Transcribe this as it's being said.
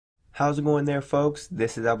How's it going there, folks?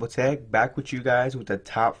 This is Apple Tech, back with you guys with the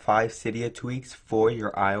top 5 Cydia tweaks for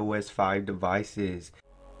your iOS 5 devices.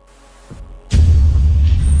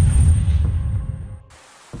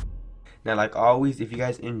 Now, like always, if you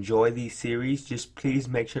guys enjoy these series, just please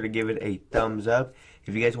make sure to give it a thumbs up.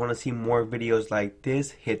 If you guys want to see more videos like this,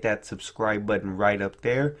 hit that subscribe button right up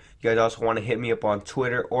there. You guys also want to hit me up on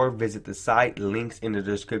Twitter or visit the site, links in the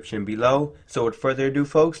description below. So with further ado,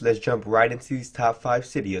 folks, let's jump right into these top 5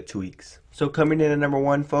 Cydia tweaks. So coming in at number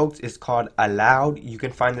 1, folks, is called Allowed. You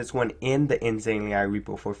can find this one in the Insanely I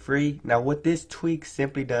repo for free. Now what this tweak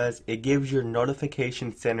simply does, it gives your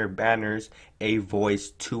notification center banners a voice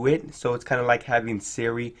to it. So it's kind of like having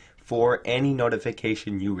Siri for any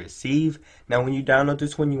notification you receive. Now when you download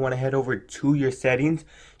this one, you want to head over to your settings.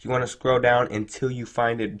 You want to scroll down until you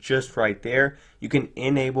find it just right there. You can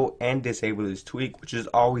enable and disable this tweak, which is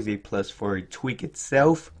always a plus for a tweak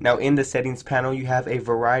itself. Now in the settings panel, you have a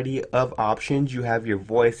variety of options. You have your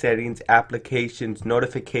voice settings, applications,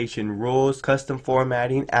 notification rules, custom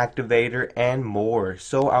formatting, activator, and more.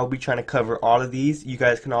 So I'll be trying to cover all of these. You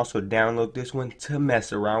guys can also download this one to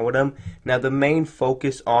mess around with them. Now the main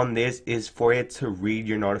focus on this is for it to read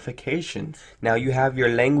your notifications. Now you have your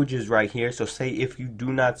languages right here. So say if you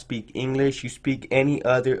do not speak English, you speak any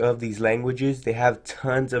other of these languages. They have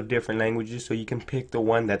tons of different languages, so you can pick the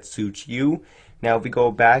one that suits you. Now if we go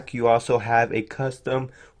back, you also have a custom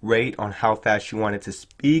rate on how fast you want it to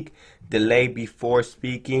speak, delay before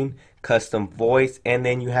speaking, custom voice, and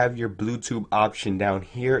then you have your Bluetooth option down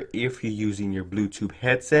here if you're using your Bluetooth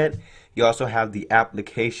headset. You also have the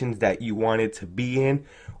applications that you want it to be in,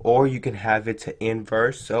 or you can have it to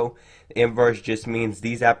inverse. So inverse just means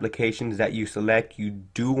these applications that you select, you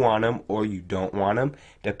do want them or you don't want them,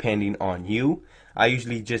 depending on you. I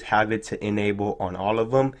usually just have it to enable on all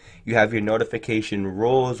of them. You have your notification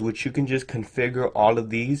rules, which you can just configure all of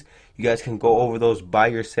these. You guys can go over those by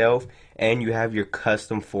yourself. And you have your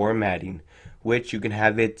custom formatting, which you can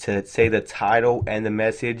have it to say the title and the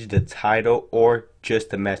message, the title or just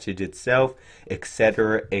the message itself,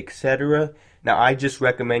 etc., etc. Now I just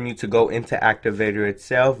recommend you to go into activator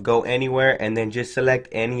itself, go anywhere, and then just select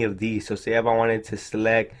any of these. So say if I wanted to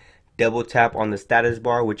select double tap on the status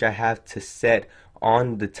bar, which I have to set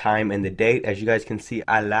on the time and the date. As you guys can see,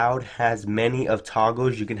 Allowed has many of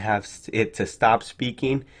toggles. You can have it to stop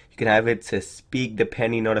speaking, you can have it to speak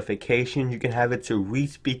depending notification, you can have it to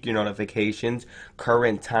re-speak your notifications,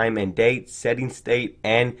 current time and date, setting state,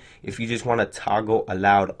 and if you just want to toggle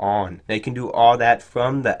Allowed on. Now you can do all that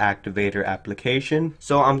from the activator application.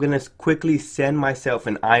 So I'm gonna quickly send myself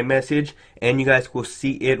an iMessage and you guys will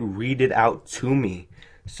see it read it out to me.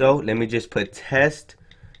 So let me just put test,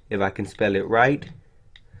 if I can spell it right,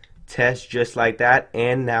 test, just like that.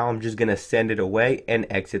 And now I'm just gonna send it away and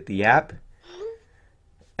exit the app.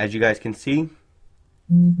 As you guys can see,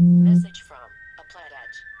 message from a plant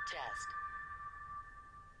edge test.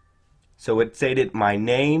 So it stated my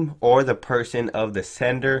name or the person of the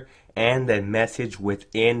sender and the message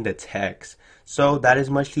within the text. So that is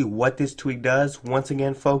mostly what this tweak does. Once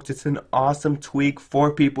again, folks, it's an awesome tweak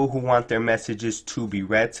for people who want their messages to be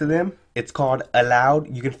read to them. It's called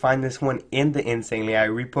Allowed. You can find this one in the Insanely I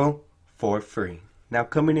repo for free. Now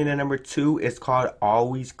coming in at number 2 is called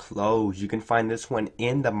Always Close. You can find this one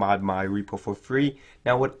in the Mod My repo for free.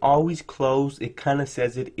 Now with Always Close, it kind of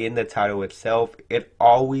says it in the title itself. It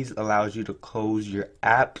always allows you to close your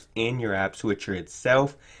apps in your app switcher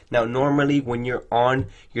itself. Now normally when you're on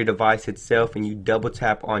your device itself and you double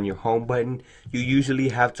tap on your home button, you usually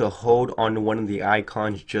have to hold on to one of the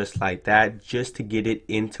icons just like that, just to get it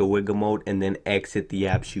into wiggle mode and then exit the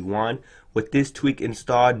apps you want. With this tweak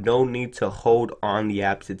installed, no need to hold on the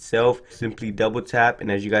apps itself. Simply double tap, and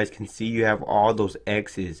as you guys can see, you have all those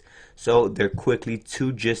X's. So they're quickly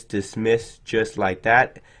to just dismiss, just like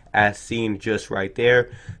that, as seen just right there.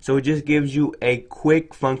 So it just gives you a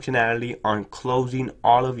quick functionality on closing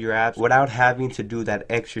all of your apps without having to do that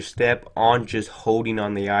extra step on just holding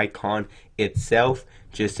on the icon itself.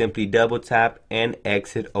 Just simply double tap and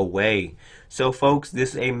exit away. So folks, this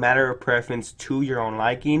is a matter of preference to your own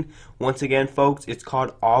liking. Once again, folks, it's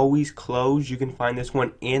called Always Close. You can find this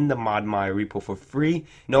one in the Mod My repo for free.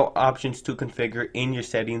 No options to configure in your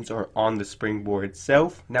settings or on the springboard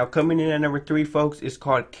itself. Now coming in at number 3, folks, is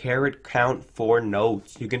called Caret Count for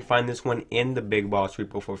Notes. You can find this one in the Big Boss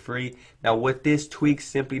repo for free. Now what this tweak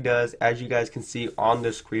simply does, as you guys can see on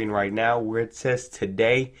the screen right now, where it says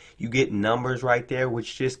today, you get numbers right there,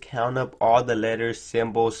 which just count up all the letters,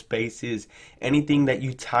 symbols, spaces, anything that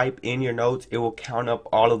you type in your notes. It will count up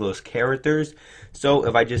all of those characters. So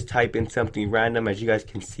if I just type in something random, as you guys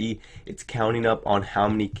can see, it's counting up on how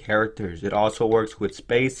many characters. It also works with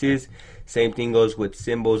spaces. Same thing goes with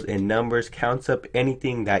symbols and numbers, counts up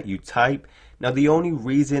anything that you type. Now, the only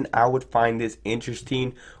reason I would find this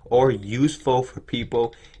interesting or useful for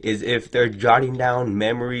people is if they're jotting down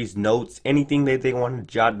memories, notes, anything that they want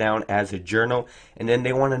to jot down as a journal, and then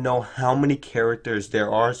they want to know how many characters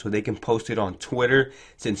there are so they can post it on Twitter,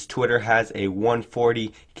 since Twitter has a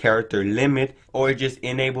 140 character limit, or it just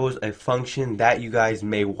enables a function that you guys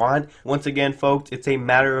may want. Once again, folks, it's a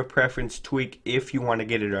matter of preference tweak if you want to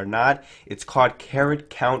get it or not. It's called Caret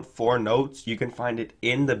Count for Notes. You can find it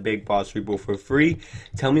in the Big Boss repo for free.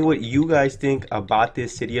 Tell me what you guys think about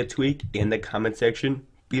this Cydia tweak in the comment section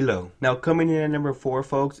below. Now, coming in at number 4,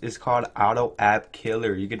 folks, is called Auto App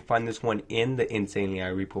Killer. You can find this one in the Insanely AI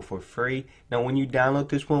repo for free. Now, when you download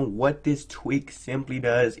this one, what this tweak simply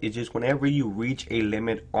does is just whenever you reach a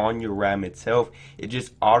limit on your RAM itself, it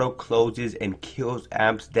just auto closes and kills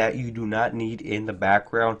apps that you do not need in the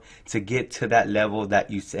background to get to that level that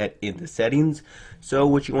you set in the settings. So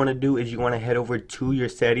what you want to do is you want to head over to your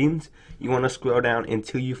settings. You want to scroll down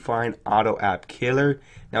until you find Auto App Killer.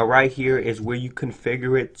 Now right here is where you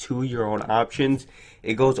configure it to your own options.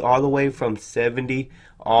 It goes all the way from 70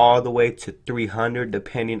 all the way to 300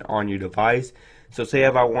 depending on your device. So say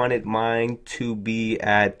if I wanted mine to be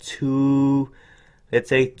at let's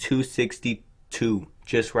say 262,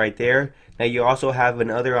 just right there. Now you also have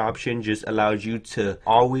another option, just allows you to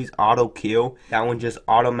always auto kill. That one just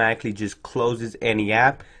automatically just closes any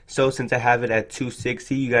app. So since I have it at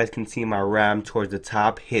 260, you guys can see my RAM towards the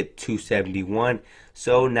top hit 271.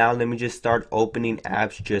 So now let me just start opening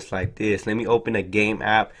apps just like this. Let me open a game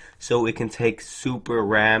app so it can take super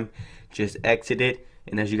RAM. Just exit it.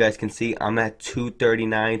 And as you guys can see, I'm at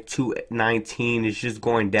 239, 219. It's just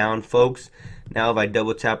going down, folks. Now if I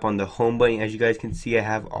double tap on the home button, as you guys can see, I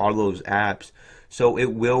have all those apps. So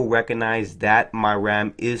it will recognize that my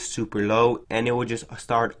RAM is super low, and it will just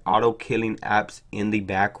start auto killing apps in the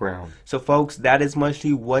background. So folks, that is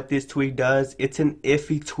mostly what this tweak does. It's an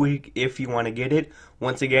iffy tweak if you want to get it.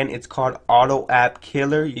 Once again, it's called Auto App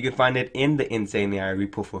Killer. You can find it in the Insanely AI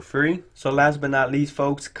repo for free. So last but not least,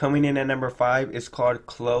 folks, coming in at number 5 is called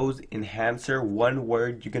Close Enhancer. One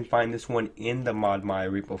word. You can find this one in the ModMy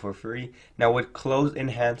repo for free. Now what Close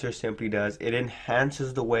Enhancer simply does, it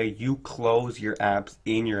enhances the way you close your apps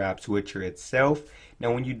in your app switcher itself.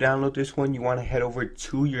 Now when you download this one, you want to head over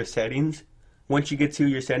to your settings. Once you get to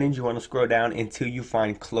your settings, you want to scroll down until you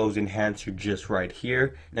find Close Enhancer just right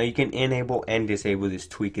here. Now you can enable and disable this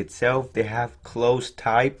tweak itself. They have close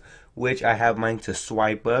type, which I have mine to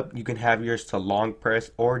swipe up. You can have yours to long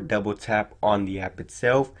press or double tap on the app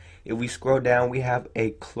itself. If we scroll down, we have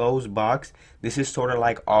a close box. This is sort of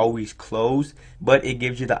like always close, but it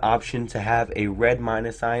gives you the option to have a red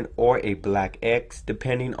minus sign or a black X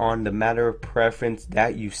depending on the matter of preference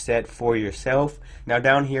that you set for yourself. Now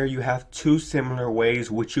down here you have two similar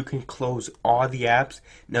ways which you can close all the apps.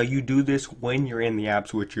 Now you do this when you're in the app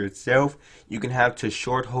switcher itself. You can have to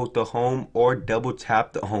short hold the home or double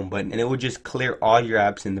tap the home button, and it will just clear all your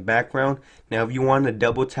apps in the background. Now if you want to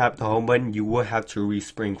double tap the home button, you will have to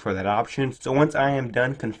respring for that option. So once I am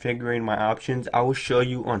done configuring my options, I will show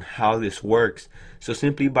you on how this works. So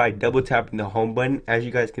simply by double tapping the home button, as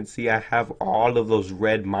you guys can see, I have all of those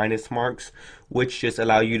red minus marks, which just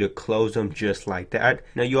allow you to close them just like that.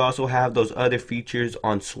 Now you also have those other features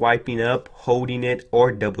on swiping up, holding it,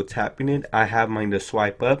 or double tapping it. I have mine to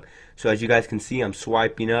swipe up. So as you guys can see, I'm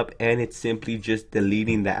swiping up and it's simply just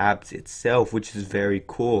deleting the apps itself, which is very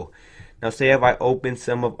cool. Now say if I open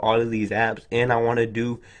some of all of these apps and I want to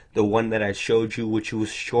do the one that I showed you, which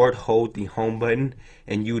was short hold the home button,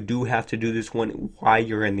 and you do have to do this one while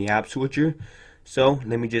you're in the app switcher. So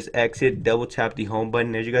let me just exit, double tap the home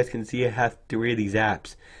button. As you guys can see, I have 3 of these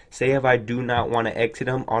apps. Say if I do not want to exit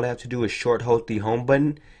them, all I have to do is short hold the home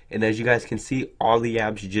button, and as you guys can see, all the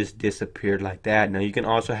apps just disappeared like that. Now you can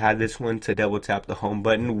also have this one to double tap the home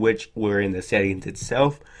button, which were in the settings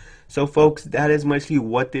itself. So folks, that is mostly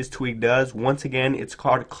what this tweak does. Once again, it's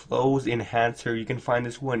called Close Enhancer. You can find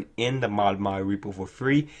this one in the ModMy repo for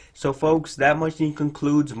free. So folks, that mostly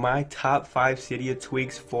concludes my top 5 Cydia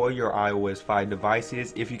tweaks for your iOS 5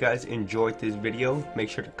 devices. If you guys enjoyed this video, make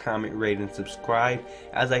sure to comment, rate, and subscribe.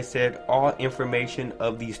 As I said, all information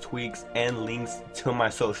of these tweaks and links to my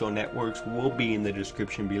social networks will be in the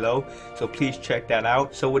description below. So please check that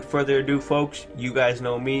out. So with further ado, folks, you guys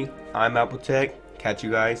know me. I'm Apple Tech. Catch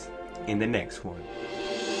you guys in the next one.